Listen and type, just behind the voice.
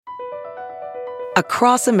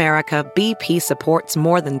Across America, BP supports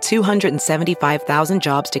more than 275,000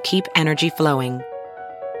 jobs to keep energy flowing.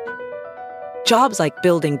 Jobs like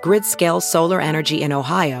building grid-scale solar energy in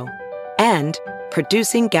Ohio and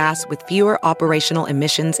producing gas with fewer operational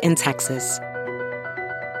emissions in Texas.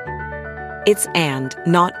 It's and,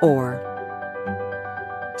 not or.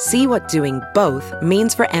 See what doing both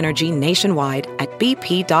means for energy nationwide at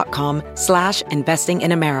bp.com/investing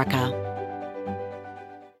in America.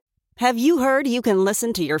 Have you heard you can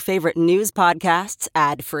listen to your favorite news podcasts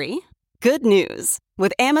ad-free? Good news.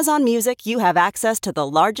 With Amazon Music, you have access to the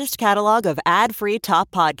largest catalog of ad-free top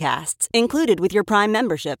podcasts included with your Prime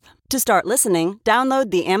membership. To start listening, download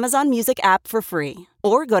the Amazon Music app for free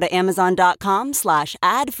or go to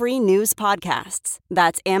amazon.com/ad-free news podcasts.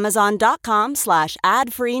 That's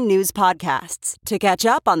amazon.com/ad-free news podcasts to catch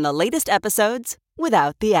up on the latest episodes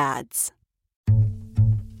without the ads.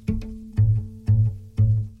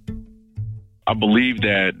 I believe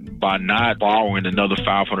that by not borrowing another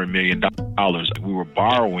 $500 million, we were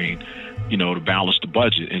borrowing, to balance the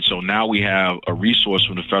budget. And so now we have a resource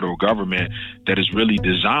from the federal government that is really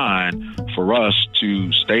designed for us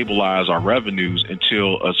to stabilize our revenues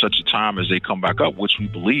until such a time as they come back up, which we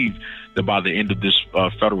believe that by the end of this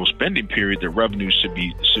federal spending period, the revenues should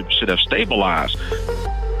have stabilized.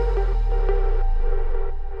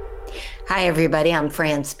 Hi, everybody. I'm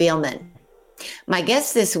Fran Spielman. My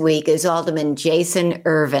guest this week is Alderman Jason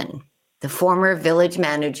Ervin, the former village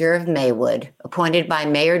manager of Maywood, appointed by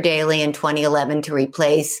Mayor Daley in 2011 to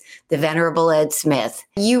replace the venerable Ed Smith.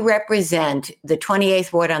 You represent the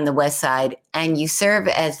 28th Ward on the West Side, and you serve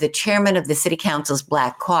as the chairman of the City Council's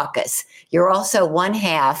Black Caucus. You're also one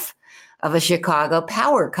half of a Chicago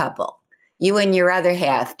power couple. You and your other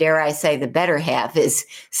half, dare I say the better half, is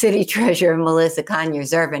City Treasurer Melissa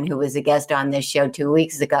Conyers-Ervin, who was a guest on this show 2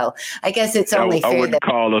 weeks ago. I guess it's only fair I wouldn't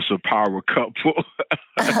call us a power couple.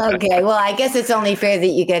 Okay, well, I guess it's only fair that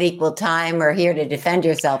you get equal time or here to defend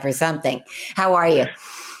yourself or something. How are you?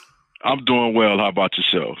 I'm doing well. How about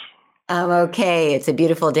yourself? I'm okay. It's a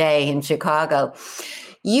beautiful day in Chicago.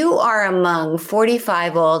 You are among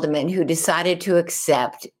 45 aldermen who decided to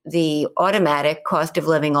accept the automatic cost of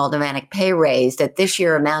living aldermanic pay raise that this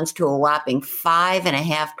year amounts to a whopping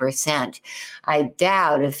 5.5%. I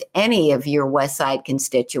doubt if any of your West Side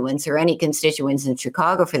constituents or any constituents in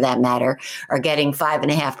Chicago for that matter are getting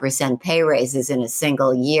 5.5% pay raises in a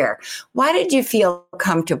single year. Why did you feel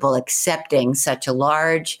comfortable accepting such a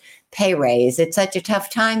large pay raise at such a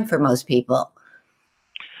tough time for most people?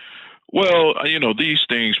 Well, these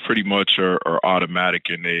things pretty much are automatic,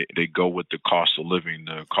 and they go with the cost of living.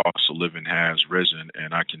 The cost of living has risen,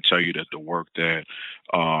 and I can tell you that the work that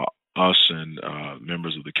us and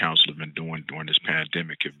members of the council have been doing during this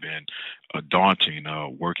pandemic have been daunting,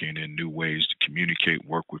 working in new ways to communicate,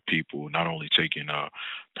 work with people, not only taking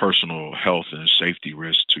personal health and safety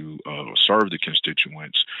risks to serve the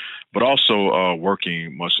constituents, but also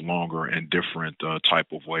working much longer in different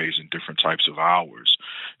type of ways and different types of hours.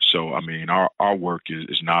 So, our work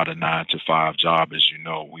is not a 9-to-5 job. As you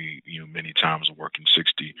know, we many times are working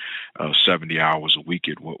 60, 70 hours a week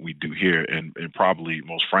at what we do here. And probably,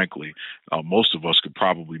 most frankly, most of us could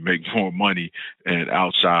probably make more money and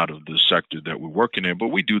outside of the sector that we're working in. But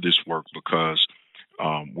we do this work because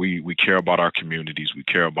we care about our communities, we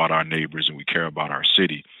care about our neighbors, and we care about our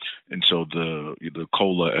city. And so the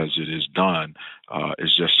COLA, as it is done,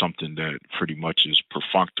 is just something that pretty much is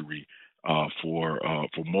perfunctory for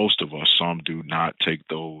most of us. Some do not take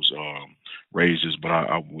those raises, but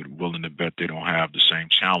I would willing to bet they don't have the same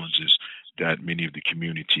challenges that many of the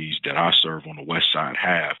communities that I serve on the West Side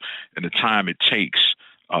have, and the time it takes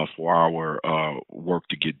for our work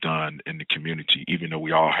to get done in the community, even though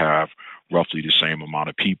we all have roughly the same amount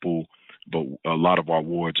of people, but a lot of our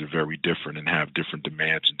wards are very different and have different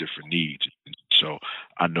demands and different needs. So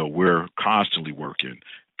I know we're constantly working,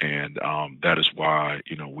 and that is why,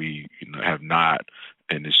 we have not,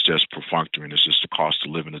 and it's just perfunctory, and it's just a cost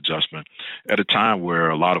of living adjustment at a time where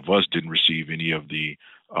a lot of us didn't receive any of the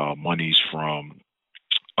monies from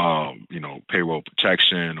payroll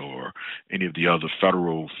protection or any of the other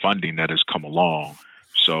federal funding that has come along.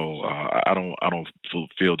 So I don't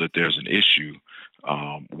feel that there's an issue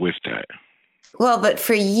with that. Well, but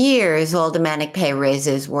for years, aldermanic pay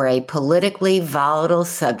raises were a politically volatile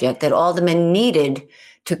subject that aldermen needed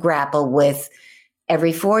to grapple with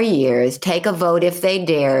every 4 years, take a vote if they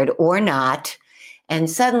dared or not. And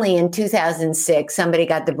suddenly in 2006, somebody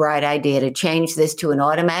got the bright idea to change this to an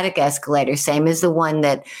automatic escalator, same as the one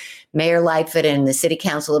that Mayor Lightfoot and the city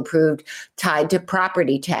council approved tied to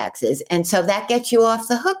property taxes. And so that gets you off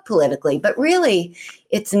the hook politically. But really,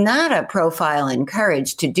 it's not a profile in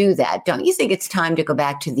courage to do that. Don't you think it's time to go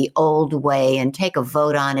back to the old way and take a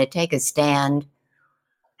vote on it, take a stand?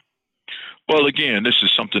 Well, again, this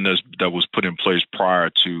is something that was put in place prior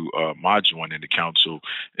to my joining the council.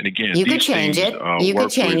 And again, you could change it. You could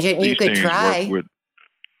change it. You could try.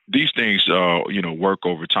 These things, work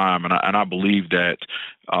over time, and I believe that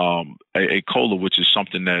a COLA, which is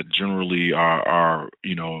something that generally our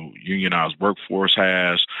unionized workforce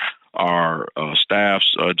has, our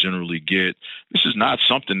staffs generally get. This is not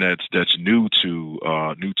something that's new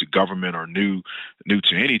to government or new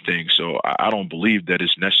to anything. So I don't believe that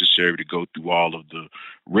it's necessary to go through all of the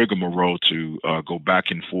rigmarole to go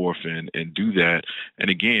back and forth and do that. And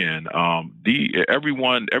again,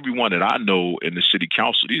 everyone that I know in the city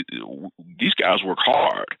council, these guys work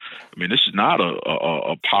hard. I mean, this is not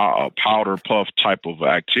a powder puff type of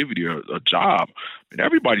activity or a job. I mean,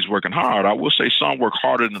 everybody's working hard. I will say some work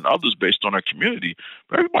harder than others based on our community,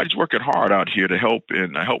 but everybody's working hard out here to help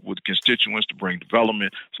with constituents, to bring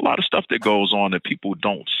development. It's a lot of stuff that goes on that people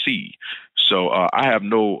don't see. So I have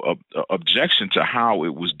no objection to how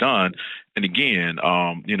it was done. And again,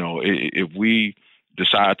 if we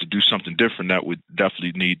decide to do something different, that would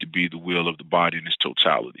definitely need to be the will of the body in its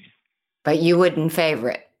totality. But you wouldn't favor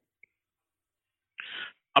it?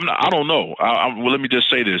 I don't know. Well, let me just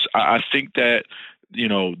say this. I think that,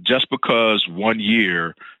 just because 1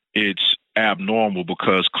 year it's abnormal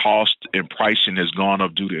because cost and pricing has gone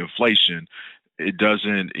up due to inflation, it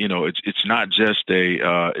doesn't, it's not just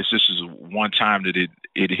it's just one time that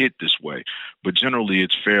it hit this way, but generally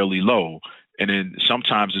it's fairly low. And then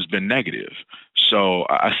sometimes it's been negative. So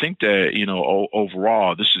I think that,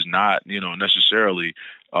 overall, this is not, necessarily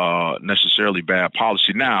bad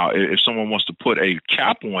policy. Now, if someone wants to put a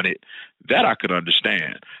cap on it, that I could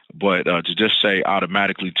understand. But to just say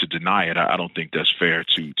automatically to deny it, I don't think that's fair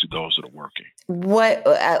to those that are working. What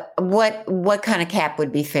kind of cap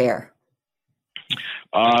would be fair?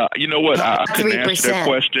 You know what? I couldn't answer that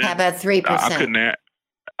question. How about 3%?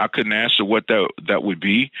 I couldn't answer what that would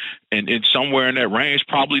be, and somewhere in that range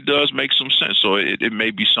probably does make some sense. So it may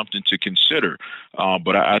be something to consider,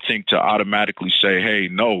 but I think to automatically say, "Hey,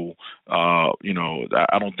 no," I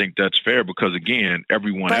don't think that's fair because again,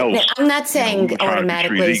 everyone else. I'm not saying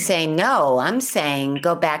automatically say no. I'm saying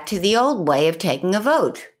go back to the old way of taking a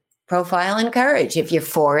vote. Profile and courage. If you're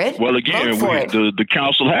for it, well, again, the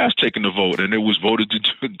council has taken a vote, and it was voted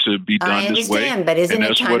to be done this way. I understand, but isn't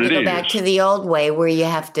it time to go back to the old way where you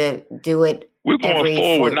have to do it? We're going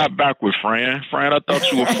forward, not backward, Fran. Fran, I thought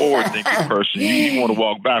you were a forward-thinking person. You want to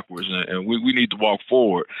walk backwards, and we need to walk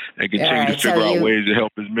forward and continue to figure out ways to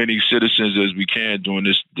help as many citizens as we can during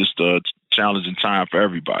this challenging time for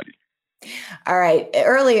everybody. All right.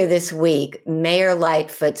 Earlier this week, Mayor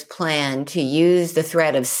Lightfoot's plan to use the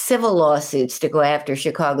threat of civil lawsuits to go after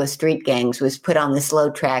Chicago street gangs was put on the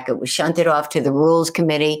slow track. It was shunted off to the Rules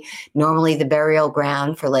Committee, normally the burial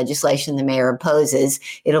ground for legislation the mayor opposes.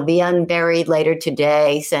 It'll be unburied later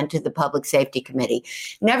today, sent to the Public Safety Committee.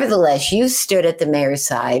 Nevertheless, you stood at the mayor's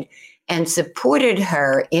side and supported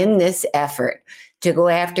her in this effort to go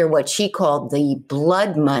after what she called the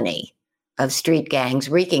blood money of street gangs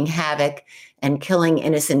wreaking havoc and killing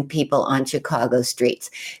innocent people on Chicago streets.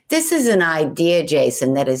 This is an idea,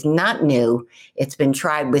 Jason, that is not new. It's been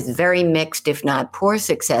tried with very mixed, if not poor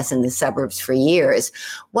success in the suburbs for years.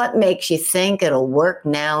 What makes you think it'll work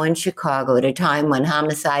now in Chicago at a time when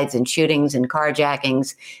homicides and shootings and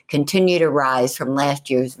carjackings continue to rise from last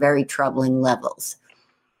year's very troubling levels?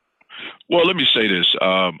 Well, let me say this.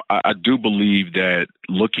 I do believe that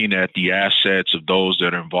looking at the assets of those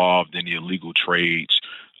that are involved in the illegal trades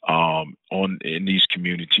in these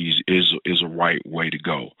communities is a right way to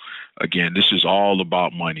go. Again, this is all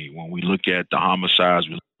about money. When we look at the homicides,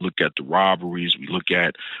 we look at the robberies, we look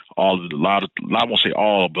at I won't say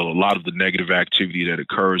all, but a lot of the negative activity that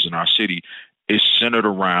occurs in our city is centered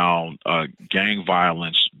around gang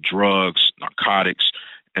violence, drugs, narcotics,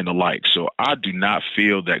 and the like. So I do not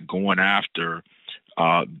feel that going after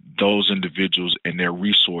those individuals and their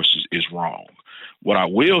resources is wrong. What I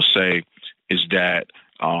will say is that,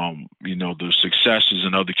 the successes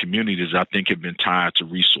in other communities, I think, have been tied to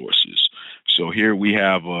resources. So here we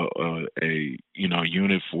have a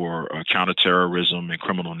unit for counterterrorism and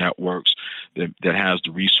criminal networks that has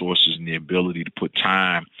the resources and the ability to put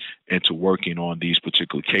time into working on these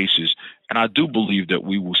particular cases. And I do believe that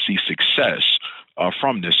we will see success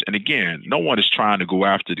from this. And again, no one is trying to go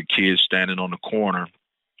after the kids standing on the corner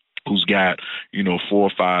who's got, 4 or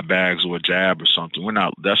 5 bags or a jab or something.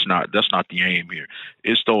 That's not the aim here.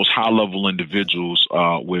 It's those high level individuals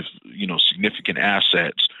with, significant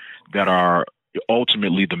assets that are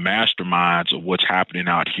ultimately the masterminds of what's happening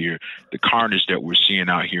out here, the carnage that we're seeing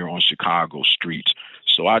out here on Chicago streets.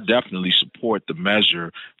 So I definitely support the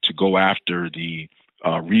measure to go after the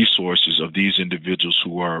resources of these individuals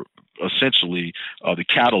who are essentially the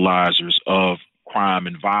catalyzers of crime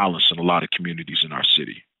and violence in a lot of communities in our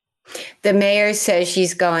city. The mayor says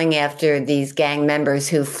she's going after these gang members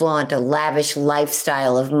who flaunt a lavish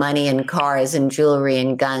lifestyle of money and cars and jewelry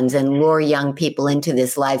and guns and lure young people into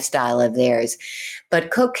this lifestyle of theirs.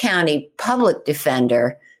 But Cook County Public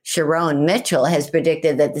Defender Sharon Mitchell has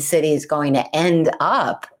predicted that the city is going to end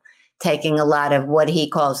up taking a lot of what he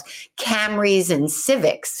calls Camrys and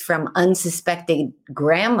Civics from unsuspecting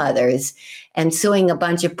grandmothers and suing a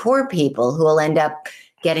bunch of poor people who will end up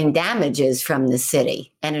getting damages from the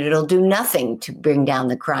city, and it'll do nothing to bring down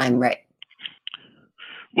the crime rate.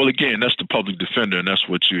 Well, again, that's the public defender, and that's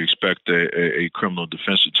what you expect a criminal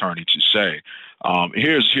defense attorney to say.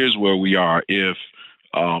 Here's where we are. If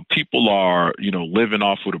people are, living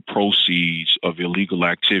off of the proceeds of illegal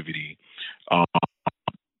activity,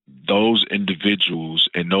 those individuals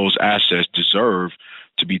and those assets deserve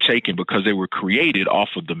to be taken because they were created off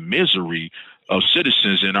of the misery of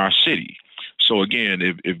citizens in our city. So again,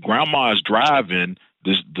 if grandma is driving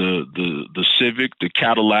the Civic, the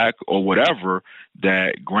Cadillac, or whatever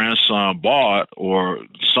that grandson bought or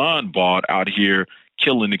son bought out here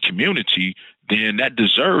killing the community, then that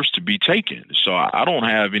deserves to be taken. So I don't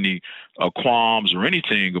have any qualms or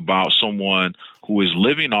anything about someone who is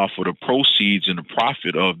living off of the proceeds and the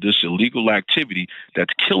profit of this illegal activity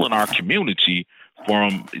that's killing our community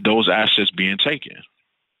from those assets being taken.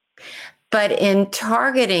 But in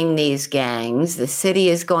targeting these gangs, the city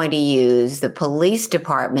is going to use the police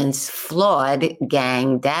department's flawed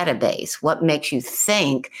gang database. What makes you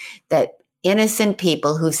think that innocent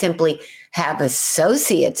people who simply have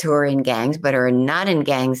associates who are in gangs but are not in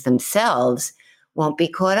gangs themselves won't be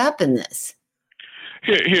caught up in this?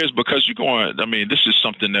 Here's because this is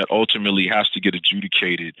something that ultimately has to get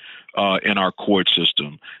adjudicated in our court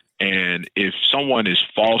system. And if someone is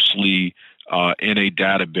falsely in a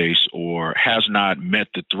database or has not met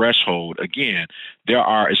the threshold, again,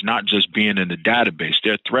 it's not just being in the database.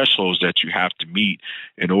 There are thresholds that you have to meet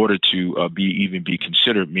in order to be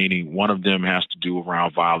considered, meaning one of them has to do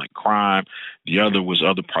around violent crime. The other was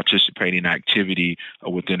other participating activity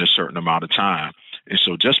within a certain amount of time. And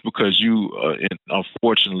so just because you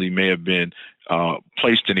unfortunately may have been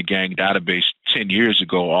placed in a gang database 10 years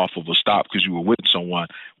ago off of a stop because you were with someone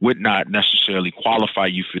would not necessarily qualify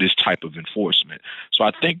you for this type of enforcement. So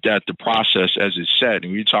I think that the process, as it's said,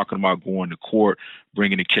 and we're talking about going to court,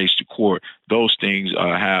 bringing a case to court, those things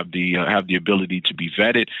have the ability to be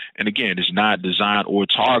vetted. And again, it's not designed or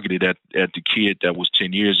targeted at the kid that was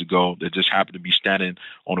 10 years ago that just happened to be standing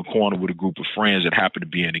on a corner with a group of friends that happened to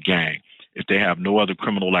be in a gang. If they have no other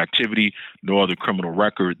criminal activity, no other criminal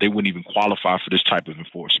record, they wouldn't even qualify for this type of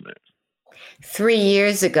enforcement. 3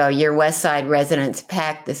 years ago, your West Side residents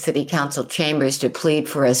packed the city council chambers to plead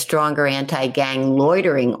for a stronger anti-gang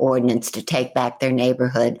loitering ordinance to take back their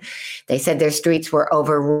neighborhood. They said their streets were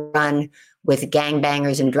overrun with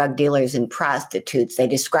gangbangers and drug dealers and prostitutes. They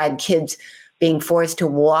described kids being forced to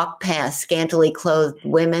walk past scantily clothed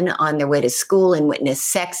women on their way to school and witness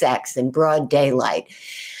sex acts in broad daylight.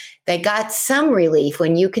 They got some relief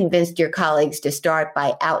when you convinced your colleagues to start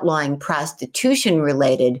by outlawing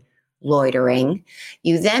prostitution-related loitering.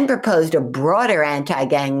 You then proposed a broader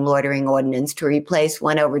anti-gang loitering ordinance to replace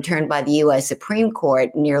one overturned by the U.S. Supreme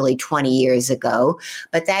Court nearly 20 years ago,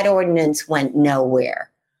 but that ordinance went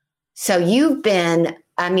nowhere. So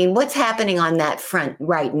what's happening on that front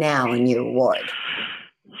right now in your ward?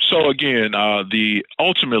 So again,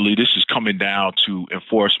 ultimately this is coming down to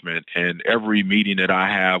enforcement. And every meeting that I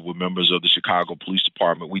have with members of the Chicago Police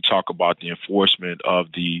Department, we talk about the enforcement of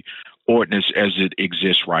the ordinance as it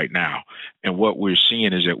exists right now. And what we're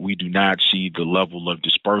seeing is that we do not see the level of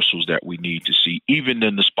dispersals that we need to see, even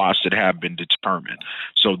in the spots that have been determined.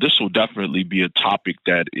 So this will definitely be a topic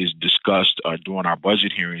that is discussed during our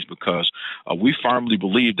budget hearings, because we firmly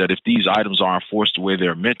believe that if these items are enforced the way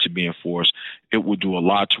they're meant to be enforced, it will do a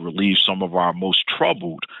lot to relieve some of our most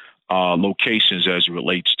troubled locations as it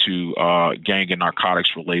relates to gang and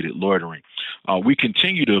narcotics related loitering. We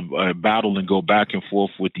continue to battle and go back and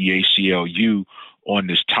forth with the ACLU on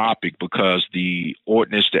this topic because the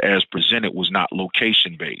ordinance as presented was not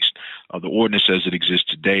location based. The ordinance as it exists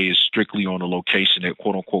today is strictly on a location, that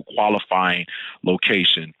quote unquote qualifying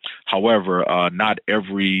location. However, not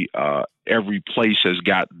every place has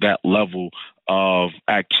got that level of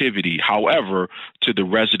activity. However, to the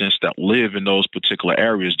residents that live in those particular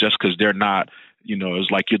areas, just because they're not,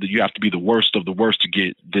 it's like you have to be the worst of the worst to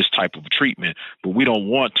get this type of treatment. But we don't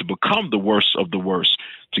want to become the worst of the worst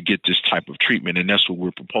to get this type of treatment, and that's what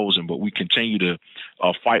we're proposing. But we continue to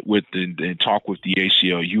fight with and talk with the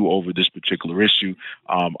ACLU over this particular issue.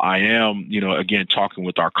 I am, again, talking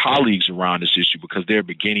with our colleagues around this issue because they're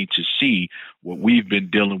beginning to see what we've been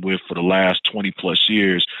dealing with for the last 20 plus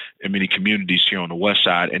years in many communities here on the West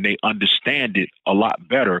Side, and they understand it a lot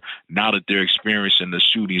better now that they're experiencing the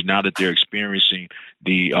shootings, now that they're experiencing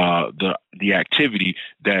the activity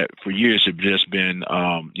that for years have just been,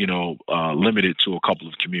 limited to a couple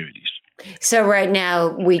of communities. So right now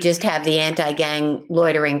we just have the anti-gang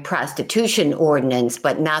loitering prostitution ordinance,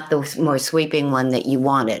 but not the more sweeping one that you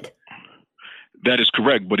wanted. That is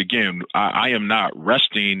correct. But again, I am not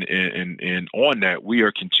resting in on that. We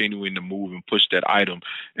are continuing to move and push that item.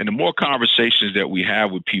 And the more conversations that we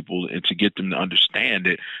have with people and to get them to understand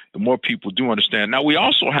it, the more people do understand. Now, we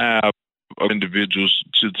also have individuals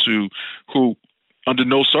who under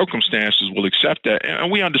no circumstances will accept that.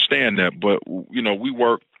 And we understand that. But, we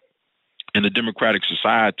work in a democratic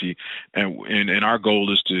society, and our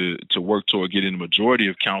goal is to work toward getting the majority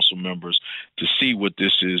of council members to see what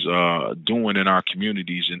this is doing in our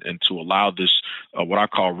communities and to allow this, what I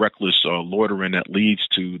call reckless loitering that leads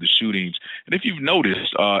to the shootings. And if you've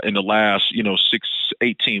noticed in the last,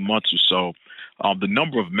 18 months or so, the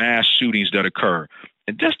number of mass shootings that occur,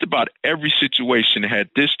 and just about every situation had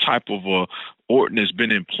this type of ordinance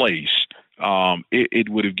been in place, it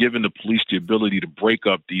would have given the police the ability to break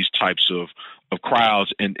up these types of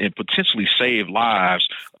crowds and potentially save lives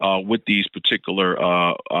with these particular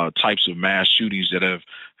types of mass shootings that have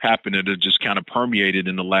happened and have just kind of permeated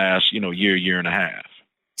in the last, year and a half.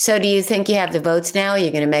 So do you think you have the votes now? Are you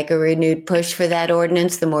going to make a renewed push for that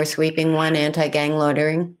ordinance, the more sweeping one, anti-gang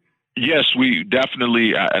loitering? Yes, we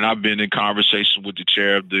definitely, and I've been in conversation with the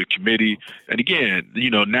chair of the committee. And again,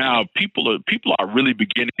 now people are really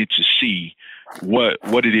beginning to see what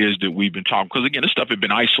it is that we've been talking. Because again, this stuff had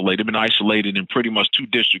been isolated in pretty much 2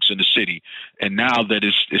 districts in the city. And now that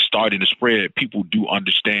it's starting to spread, people do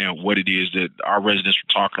understand what it is that our residents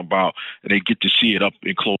were talking about, and they get to see it up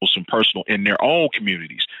and close and personal in their own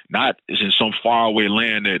communities, not in some faraway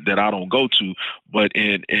land that I don't go to, but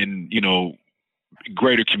in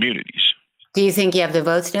greater communities. Do you think you have the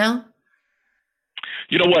votes now?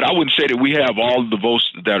 You know what? I wouldn't say that we have all of the votes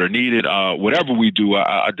that are needed. Whatever we do,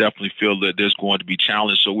 I definitely feel that there's going to be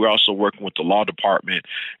challenge. So we're also working with the law department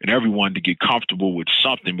and everyone to get comfortable with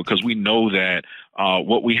something, because we know that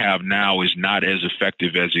what we have now is not as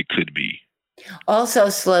effective as it could be. Also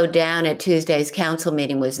slowed down at Tuesday's council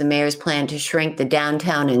meeting was the mayor's plan to shrink the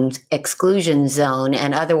downtown exclusion zone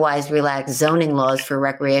and otherwise relax zoning laws for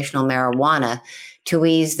recreational marijuana to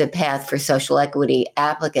ease the path for social equity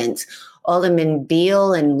applicants. Alderman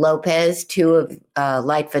Beal and Lopez, 2 of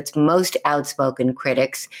Lightfoot's most outspoken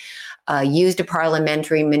critics, used a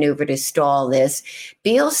parliamentary maneuver to stall this.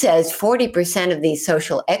 Beal says 40% of these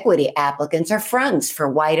social equity applicants are fronts for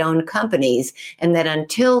white-owned companies, and that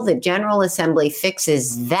until the General Assembly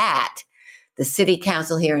fixes that, the city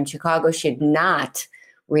council here in Chicago should not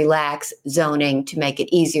relax zoning to make it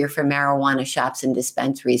easier for marijuana shops and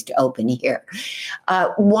dispensaries to open here.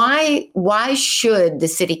 Why should the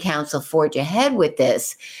city council forge ahead with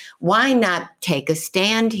this? Why not take a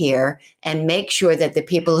stand here and make sure that the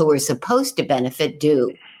people who are supposed to benefit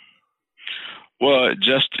do? Well,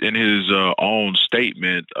 just in his own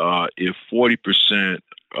statement, if 40%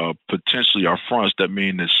 potentially are fronts, that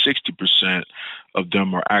means that 60% of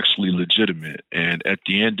them are actually legitimate. And at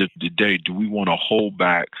the end of the day, do we want to hold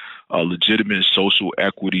back legitimate social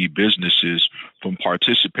equity businesses from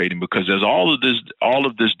participating? Because as all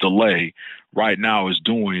of this delay right now is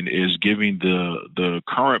doing is giving the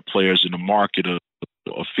current players in the market a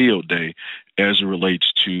field day as it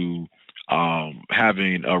relates to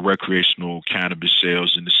having recreational cannabis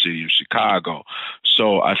sales in the city of Chicago.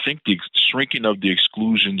 So I think the shrinking of the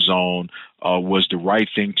exclusion zone was the right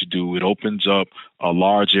thing to do. It opens up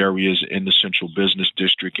large areas in the central business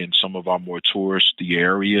district and some of our more touristy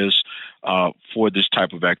areas for this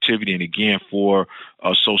type of activity, and again, for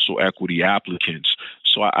social equity applicants.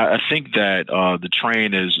 So I think that the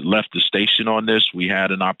train has left the station on this. We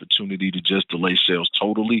had an opportunity to just delay sales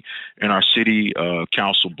totally in our city.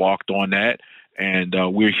 Council balked on that. and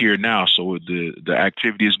we're here now. So the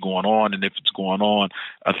activity is going on, and if it's going on,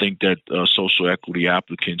 I think that social equity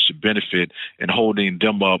applicants should benefit. And holding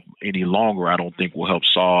them up any longer, I don't think will help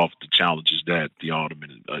solve the challenges that the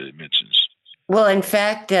alderman mentions. Well, in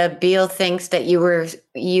fact, Beal thinks that you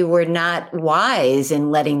were not wise in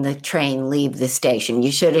letting the train leave the station.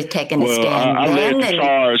 You should have taken a stand I then. led the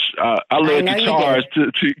charge. I led the charge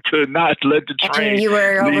to not let the train. And you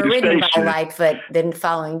were leave overridden the station by Lightfoot the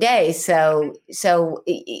following day. So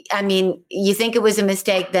I mean, you think it was a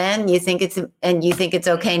mistake then? You think it's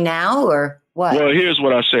okay now, or what? Well, here's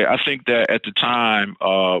what I say. I think that at the time,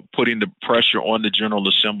 putting the pressure on the General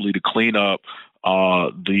Assembly to clean up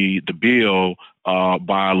the bill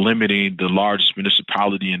by limiting the largest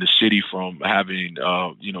municipality in the city from having,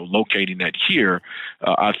 locating that here,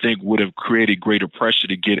 I think would have created greater pressure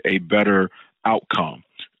to get a better outcome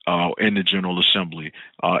in the General Assembly.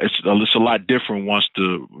 It's a lot different once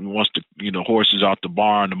the horse is out the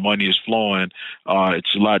barn, the money is flowing.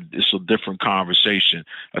 It's a different conversation.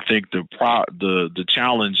 I think the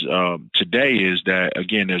challenge today is that,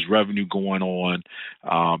 again, there's revenue going on.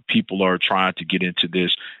 People are trying to get into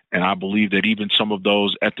this. And I believe that even some of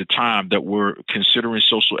those at the time that were considering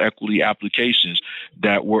social equity applications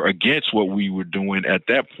that were against what we were doing at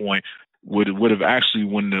that point would have actually,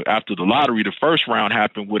 after the lottery, the first round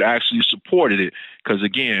happened, would actually supported it. Because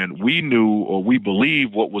again, we knew, or we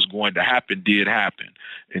believe, what was going to happen did happen.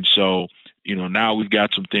 And so, now we've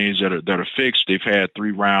got some things that are fixed. They've had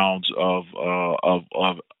 3 rounds of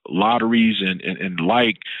lotteries and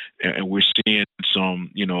we're seeing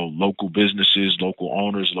some, local businesses, local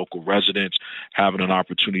owners, local residents having an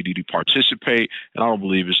opportunity to participate. And I don't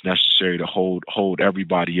believe it's necessary to hold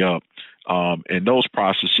everybody up. And those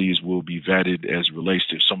processes will be vetted as it relates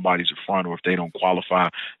to if somebody's a front or if they don't qualify,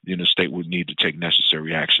 then the state would need to take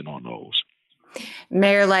necessary action on those.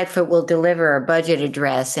 Mayor Lightfoot will deliver a budget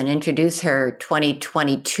address and introduce her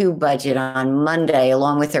 2022 budget on Monday,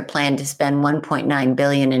 along with her plan to spend $1.9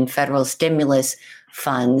 billion in federal stimulus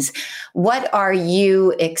funds. What are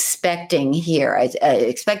you expecting here?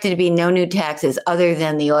 Expected to be no new taxes other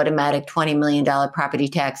than the automatic $20 million property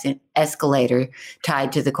tax escalator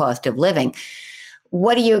tied to the cost of living.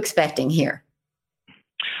 What are you expecting here?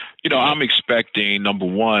 I'm expecting, number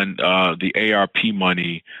one, the ARP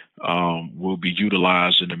money will be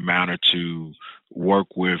utilized in a manner to work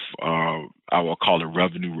with, I will call it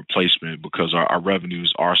revenue replacement, because our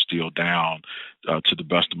revenues are still down to the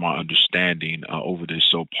best of my understanding over this.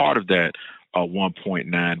 So part of that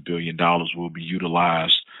 $1.9 billion will be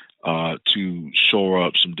utilized to shore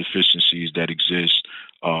up some deficiencies that exist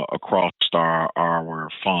across our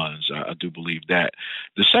funds. I do believe that.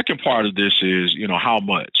 The second part of this is, how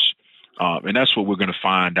much? And that's what we're going to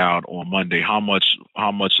find out on Monday, how much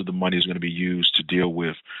of the money is going to be used to deal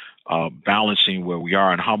with balancing where we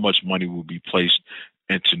are and how much money will be placed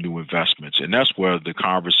into new investments. And that's where the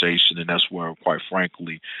conversation, and that's where, quite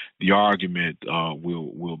frankly, the argument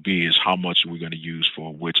will be, is how much are we going to use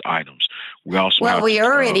for which items. We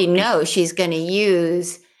already know she's going to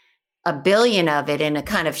use $1 billion of it in a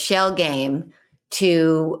kind of shell game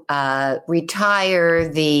to retire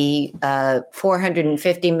the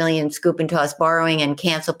 $450 million scoop and toss borrowing and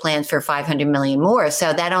cancel plans for $500 million more.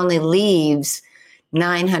 So that only leaves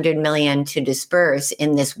 $900 million to disperse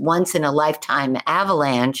in this once in a lifetime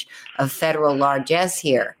avalanche of federal largesse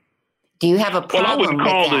here. Do you have a problem? Well, I wouldn't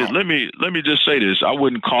call with that? it. Let me just say this. I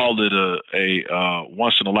wouldn't call it a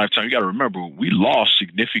once in a lifetime. You got to remember, we lost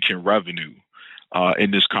significant revenue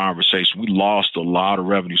in this conversation. We lost a lot of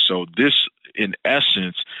revenue. So this, in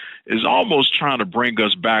essence, is almost trying to bring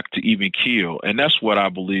us back to even keel. And that's what I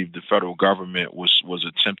believe the federal government was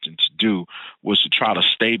attempting to do, was to try to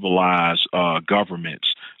stabilize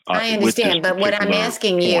governments. I understand, but what I'm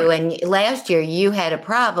asking you, and last year you had a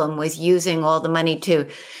problem with using all the money to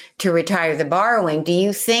retire the borrowing. Do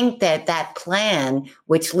you think that plan,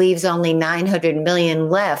 which leaves only $900 million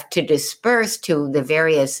left to disperse to the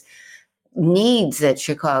various needs that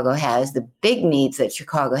Chicago has, the big needs that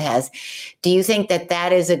Chicago has, do you think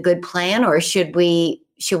that is a good plan, or should we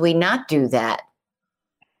not do that?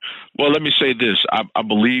 Well, let me say this. I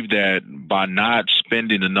believe that by not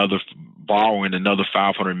borrowing another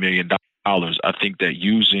 $500 million, I think that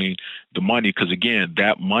using the money, because again,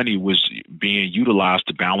 that money was being utilized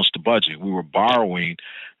to balance the budget. We were borrowing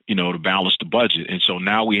to balance the budget. And so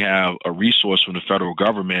now we have a resource from the federal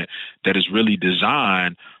government that is really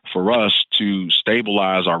designed for us to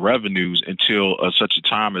stabilize our revenues until such a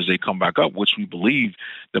time as they come back up, which we believe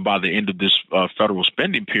that by the end of this federal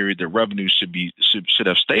spending period, the revenues should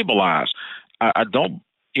have stabilized. I don't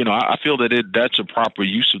I feel that that's a proper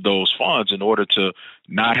use of those funds in order to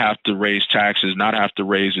not have to raise taxes, not have to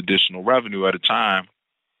raise additional revenue at a time.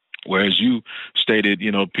 Whereas you stated,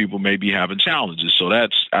 people may be having challenges. So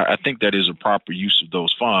I think that is a proper use of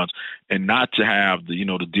those funds, and not to have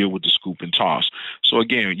to deal with the scoop and toss. So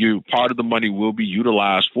again, part of the money will be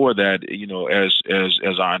utilized for that,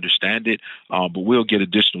 as I understand it. But we'll get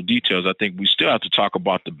additional details. I think we still have to talk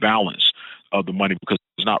about the balance of the money, because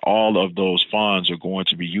not all of those funds are going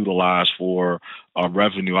to be utilized for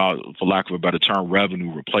revenue, for lack of a better term,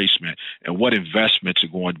 revenue replacement, and what investments are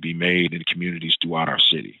going to be made in communities throughout our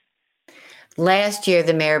city. Last year,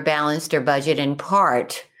 the mayor balanced her budget in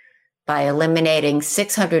part by eliminating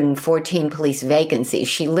 614 police vacancies.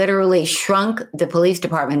 She literally shrunk the police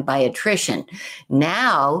department by attrition.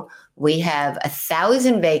 Now we have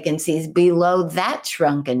 1,000 vacancies below that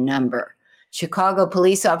shrunken number. Chicago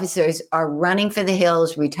police officers are running for the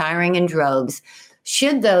hills, retiring in droves.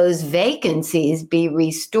 Should those vacancies be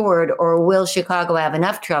restored, or will Chicago have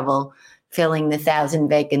enough trouble filling the 1,000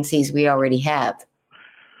 vacancies we already have?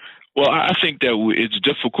 Well, I think that it's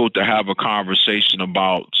difficult to have a conversation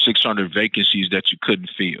about 600 vacancies that you couldn't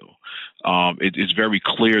fill. It's very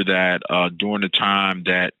clear that during the time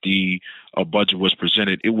that the budget was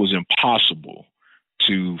presented, it was impossible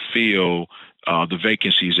to fill the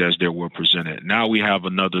vacancies as they were presented. Now we have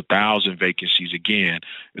another 1,000 vacancies again.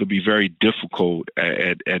 It'll be very difficult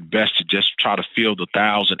at best to just try to fill the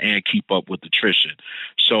 1,000 and keep up with attrition.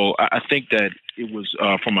 So I think that it was,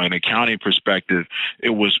 from an accounting perspective,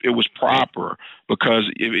 it was proper, because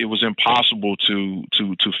it was impossible to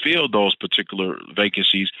fill those particular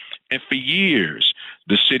vacancies. And for years,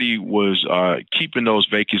 the city was keeping those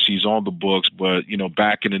vacancies on the books, but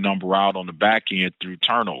backing the number out on the back end through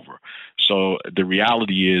turnover. So the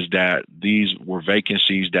reality is that these were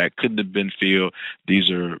vacancies that couldn't have been filled. These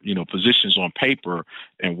are positions on paper,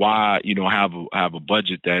 and why have a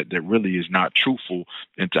budget that really is not truthful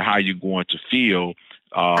into how you're going to fill.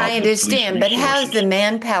 I understand, but how's the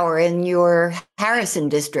manpower in your Harrison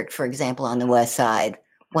district, for example, on the west side?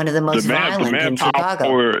 One of the most violent in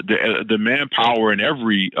Chicago. The manpower in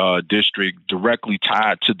every district directly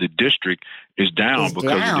tied to the district is down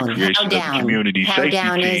because of the creation of the community safety team.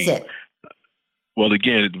 How down is it? Well,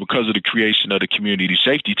 again, because of the creation of the community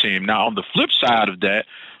safety team. Now, on the flip side of that,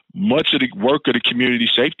 much of the work of the community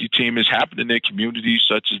safety team is happening in communities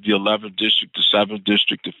such as the 11th district, the 7th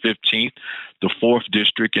district, the 15th, the 4th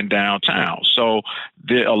district, and downtown. So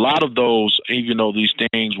a lot of those, even though these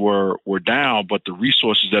things were down, but the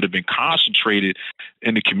resources that have been concentrated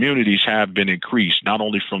in the communities have been increased, not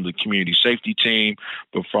only from the community safety team,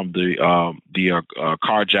 but from the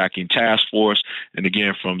carjacking task force, and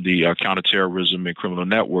again, from the counterterrorism and criminal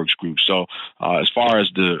networks group. So as far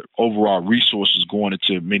as the overall resources going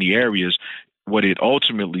into many areas, what it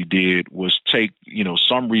ultimately did was take,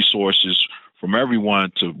 some resources from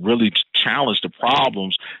everyone to really challenge the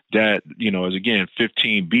problems that, as again,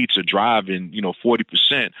 15 beats are driving,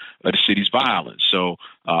 40% of the city's violence. So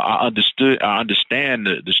I understand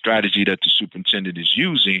the strategy that the superintendent is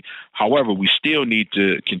using. However, we still need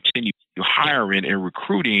to continue hiring and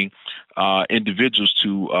recruiting individuals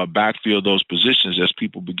to backfill those positions as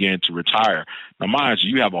people begin to retire. Now, mind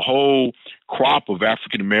you have a whole crop of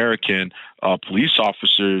African-American police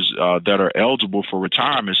officers that are eligible for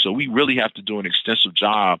retirement. So we really have to do an extensive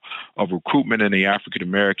job of recruitment in the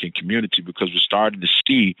African-American community, because we're starting to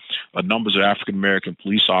see numbers of African-American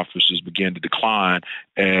police officers begin to decline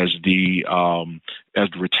as the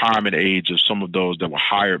retirement age of some of those that were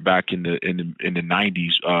hired back in the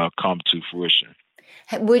 90s come to fruition.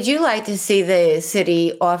 Would you like to see the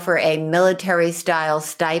city offer a military-style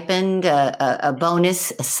stipend, a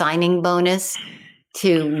bonus, a signing bonus,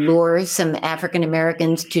 to lure some African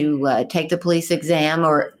Americans to take the police exam,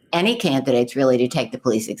 or any candidates really to take the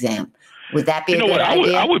police exam? Would that be a good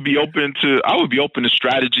idea? I would be open to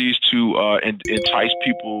strategies to entice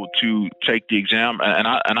people to take the exam, and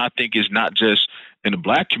I think it's not just in the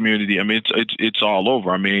Black community. I mean, it's all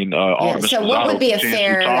over. I mean, so what would be a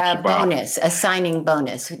fair bonus, a signing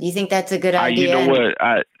bonus? Do you think that's a good idea? You know what?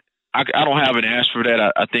 I don't have an answer for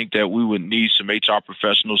that. I think that we would need some HR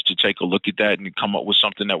professionals to take a look at that and come up with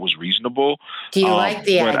something that was reasonable. Do you like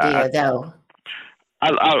the idea, though?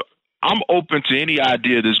 I'm open to any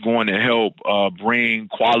idea that's going to help bring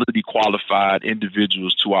qualified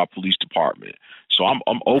individuals to our police department. So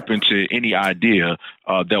I'm open to any idea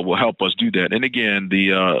that will help us do that. And again,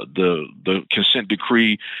 the consent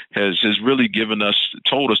decree has really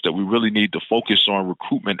told us that we really need to focus on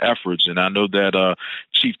recruitment efforts. And I know that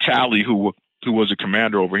Chief Talley, who was a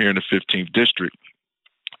commander over here in the 15th district,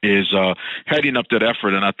 is heading up that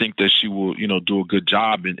effort, and I think that she will, do a good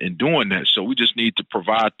job in doing that. So we just need to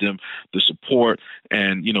provide them the support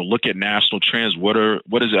and, look at national trends. What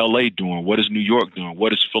is LA doing? What is New York doing?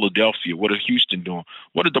 What is Philadelphia? What is Houston doing?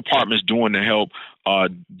 What are departments doing to help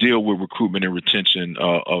deal with recruitment and retention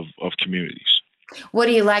of communities? What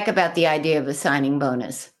do you like about the idea of a signing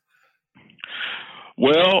bonus?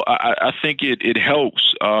 Well, I think it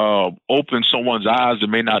helps open someone's eyes that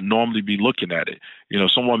may not normally be looking at it.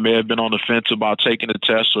 Someone may have been on the fence about taking a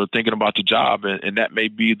test or thinking about the job, and that may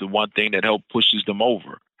be the one thing that help pushes them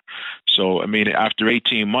over. So, I mean, after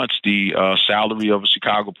 18 months, the salary of a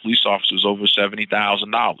Chicago police officer is over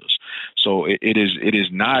 $70,000. So it is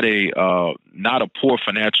not a poor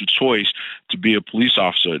financial choice to be a police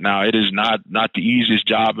officer. Now, it is not the easiest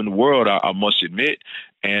job in the world, I must admit,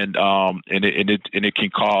 and it can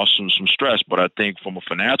cause some stress. But I think from a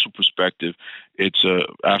financial perspective, it's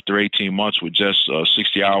after 18 months with just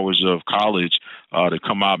 60 hours of college to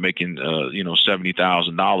come out making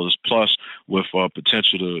 $70,000 plus with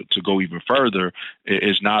potential to go even further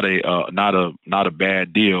is not a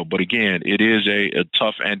bad deal. But again, it is a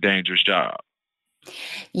tough and dangerous job.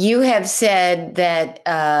 You have said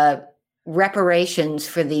that reparations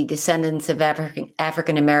for the descendants of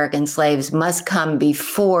African American slaves must come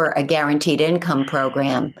before a guaranteed income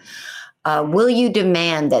program. Will you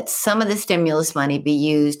demand that some of the stimulus money be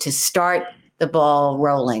used to start the ball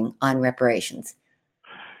rolling on reparations?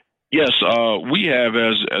 Yes, we have,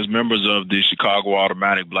 as members of the Chicago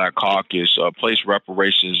Automatic Black Caucus, placed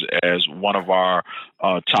reparations as one of our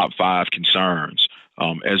top 5 concerns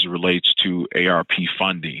as it relates to ARP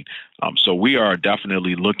funding. So we are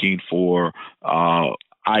definitely looking for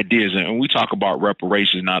ideas. And when we talk about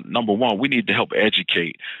reparations, now, number one, we need to help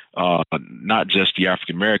educate not just the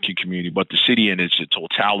African American community, but the city in its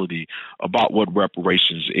totality about what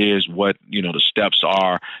reparations is, what the steps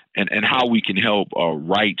are, and how we can help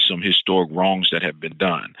right some historic wrongs that have been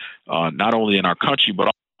done, not only in our country,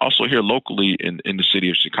 but also here locally in the city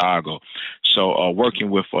of Chicago. So working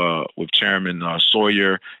with Chairman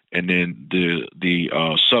Sawyer and then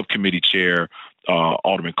the subcommittee chair,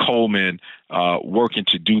 Alderman Coleman, working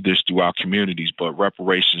to do this through our communities. But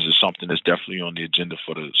reparations is something that's definitely on the agenda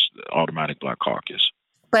for the Automatic Black Caucus.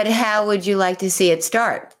 But how would you like to see it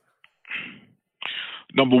start?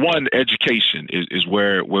 Number one, education is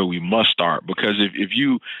where we must start, because if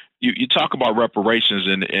you talk about reparations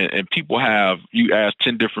and people you ask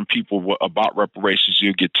 10 different people about reparations,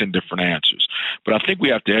 you'll get 10 different answers. But I think we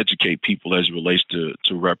have to educate people as it relates to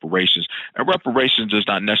reparations. And reparations does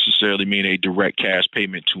not necessarily mean a direct cash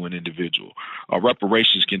payment to an individual.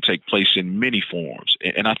 Reparations can take place in many forms.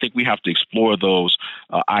 And I think we have to explore those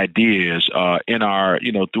ideas in our,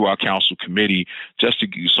 through our council committee,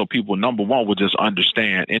 so people, number one, will just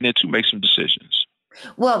understand, and then to make some decisions.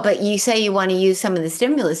 Well, but you say you want to use some of the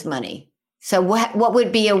stimulus money. So what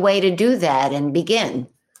would be a way to do that and begin?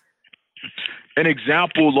 An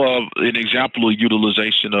example of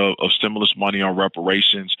utilization of stimulus money on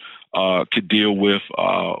reparations could deal with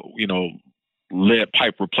lead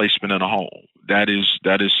pipe replacement in a home. That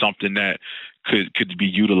is something that could be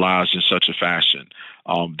utilized in such a fashion.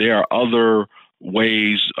 There are other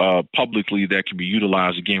ways publicly that can be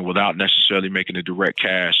utilized, again, without necessarily making a direct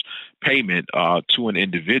cash payment to an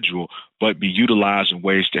individual, but be utilized in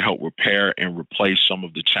ways to help repair and replace some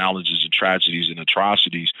of the challenges and tragedies and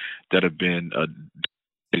atrocities that have been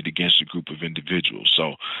against a group of individuals.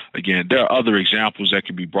 So again, there are other examples that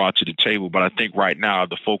can be brought to the table, but I think right now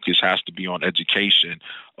the focus has to be on education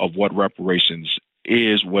of what reparations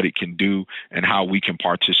is, what it can do, and how we can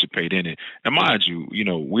participate in it. And mind you,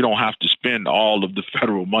 we don't have to spend all of the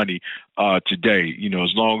federal money today.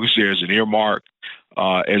 As long as there's an earmark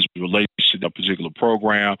as it relates to that particular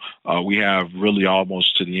program, we have really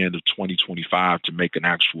almost to the end of 2025 to make an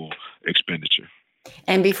actual expenditure.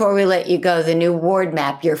 And before we let you go, the new ward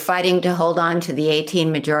map, you're fighting to hold on to the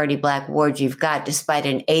 18 majority Black wards you've got, despite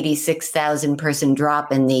an 86,000 person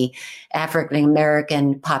drop in the African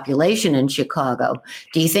American population in Chicago.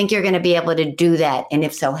 Do you think you're going to be able to do that? And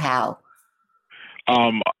if so, how?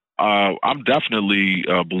 I'm definitely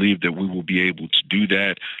believe that we will be able to do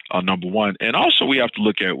that, number one. And also we have to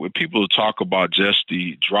look at when people talk about just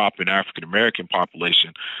the drop in African American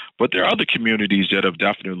population, but there are other communities that have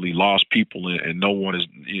definitely lost people, and no one is,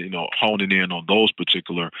 honing in on those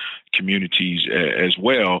particular communities as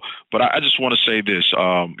well. But I just want to say this,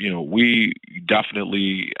 we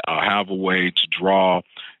definitely have a way to draw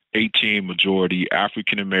 18 majority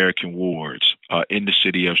African American wards in the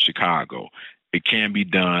city of Chicago. It can be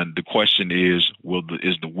done. The question is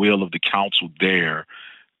the will of the council there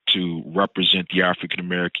to represent the African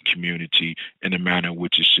American community in the manner in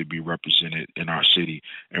which it should be represented in our city.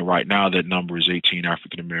 And right now, that number is 18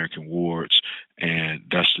 African American wards, and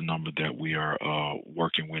that's the number that we are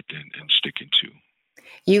working with and sticking to.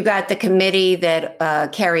 You got the committee that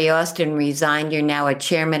Carrie Austin resigned. You're now a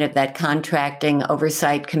chairman of that contracting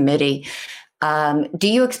oversight committee. Do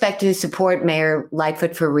you expect to support Mayor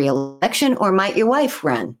Lightfoot for re-election, or might your wife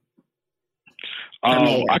run?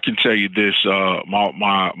 I can tell you this: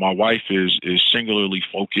 my wife is singularly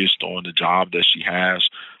focused on the job that she has.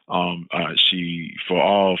 From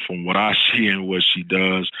what I see and what she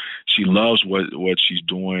does, she loves what she's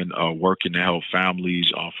doing, working to help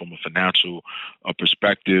families from a financial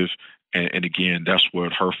perspective. And again, that's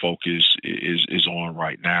what her focus is on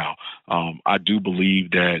right now. I do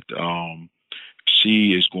believe that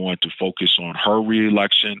she is going to focus on her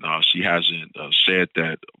reelection. She hasn't said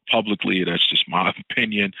that publicly. That's just my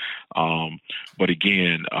opinion. But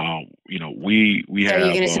again, we so have. Are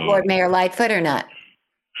you going to support Mayor Lightfoot or not?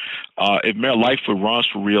 If Mayor Lightfoot runs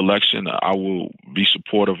for reelection, I will be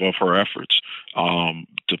supportive of her efforts.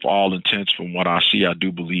 For all intents, from what I see, I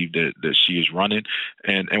do believe that she is running.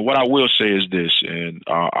 And what I will say is this: in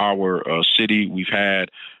our city, we've had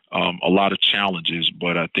a lot of challenges,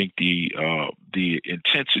 but I think the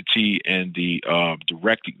intensity and the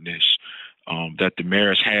directness that the mayor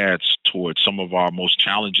has had towards some of our most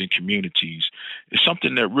challenging communities is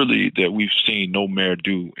something that we've seen no mayor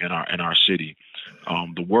do in our city.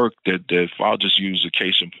 The work that if I'll just use a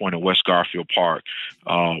case in point of West Garfield Park,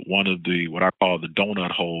 one of what I call the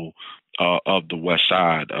donut hole of the West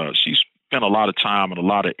Side. She's spent a lot of time and a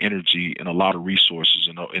lot of energy and a lot of resources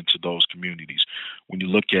into those communities. When you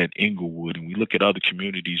look at Inglewood and we look at other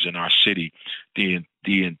communities in our city, the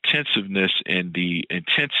intensiveness and the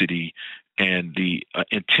intensity and the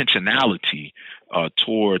intentionality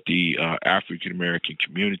toward the African American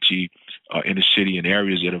community in the city in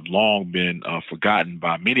areas that have long been forgotten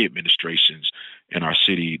by many administrations in our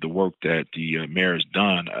city. The work that the mayor has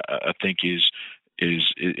done, I think, is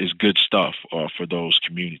good stuff for those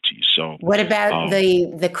communities. So, what about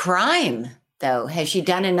the crime, though? Has she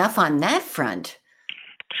done enough on that front?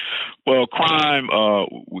 Well, crime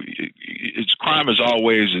is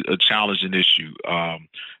always a challenging issue.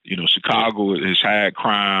 Chicago has had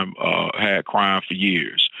crime for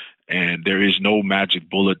years, and there is no magic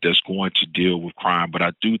bullet that's going to deal with crime. But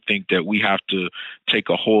I do think that we have to take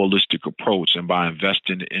a holistic approach, and by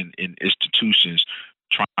investing in institutions,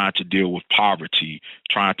 trying to deal with poverty,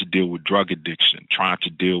 trying to deal with drug addiction, trying to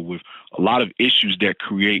deal with a lot of issues that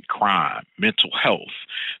create crime, mental health.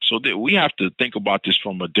 So that we have to think about this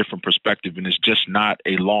from a different perspective, and it's just not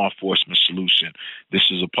a law enforcement solution.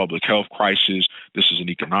 This is a public health crisis. This is an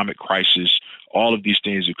economic crisis. All of these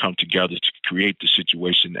things have come together to create the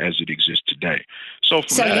situation as it exists today. So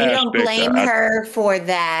you don't blame her for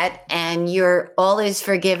that, and all is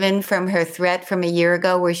forgiven from her threat from a year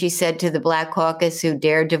ago where she said to the Black Caucus who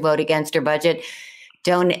dared to vote against her budget,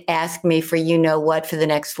 "Don't ask me for you-know-what for the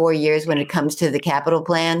next 4 years when it comes to the capital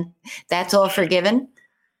plan." That's all forgiven?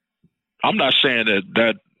 I'm not saying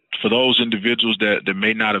that for those individuals that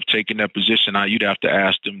may not have taken that position, you'd have to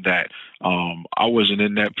ask them that. I wasn't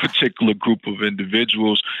in that particular group of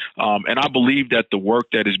individuals. And I believe that the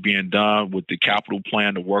work that is being done with the capital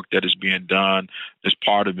plan, the work that is being done as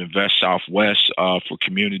part of Invest Southwest for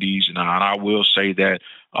communities. And I will say that,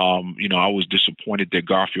 I was disappointed that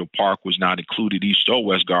Garfield Park was not included, East or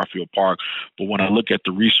West Garfield Park. But when I look at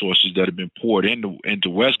the resources that have been poured into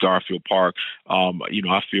West Garfield Park,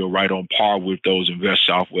 I feel right on par with those Invest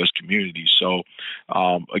Southwest communities. So,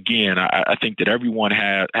 again, I think that everyone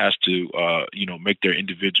has to, make their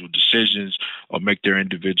individual decisions or make their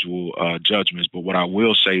individual judgments. But what I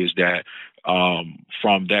will say is that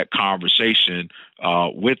from that conversation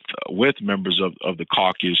with members of the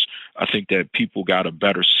caucus, I think that people got a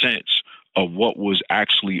better sense of what was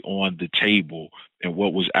actually on the table and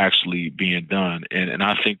what was actually being done. And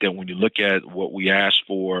I think that when you look at what we asked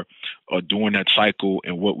for during that cycle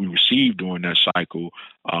and what we received during that cycle,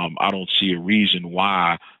 I don't see a reason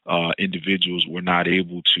why individuals were not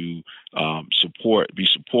able to be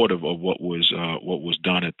supportive of what was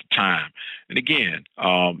done at the time. And again,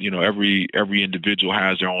 every individual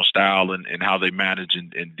has their own style and how they manage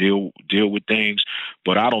and deal with things.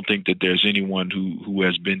 But I don't think that there's anyone who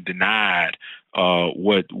has been denied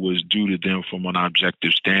what was due to them from an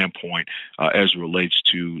objective standpoint as it relates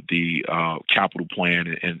to the capital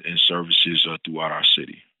plan and services throughout our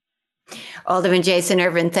city. Alderman Jason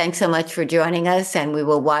Ervin, thanks so much for joining us, and we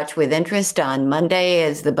will watch with interest on Monday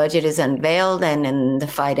as the budget is unveiled and in the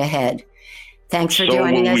fight ahead. Thanks for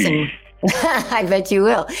joining us, and I bet you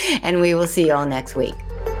will. And we will see you all next week.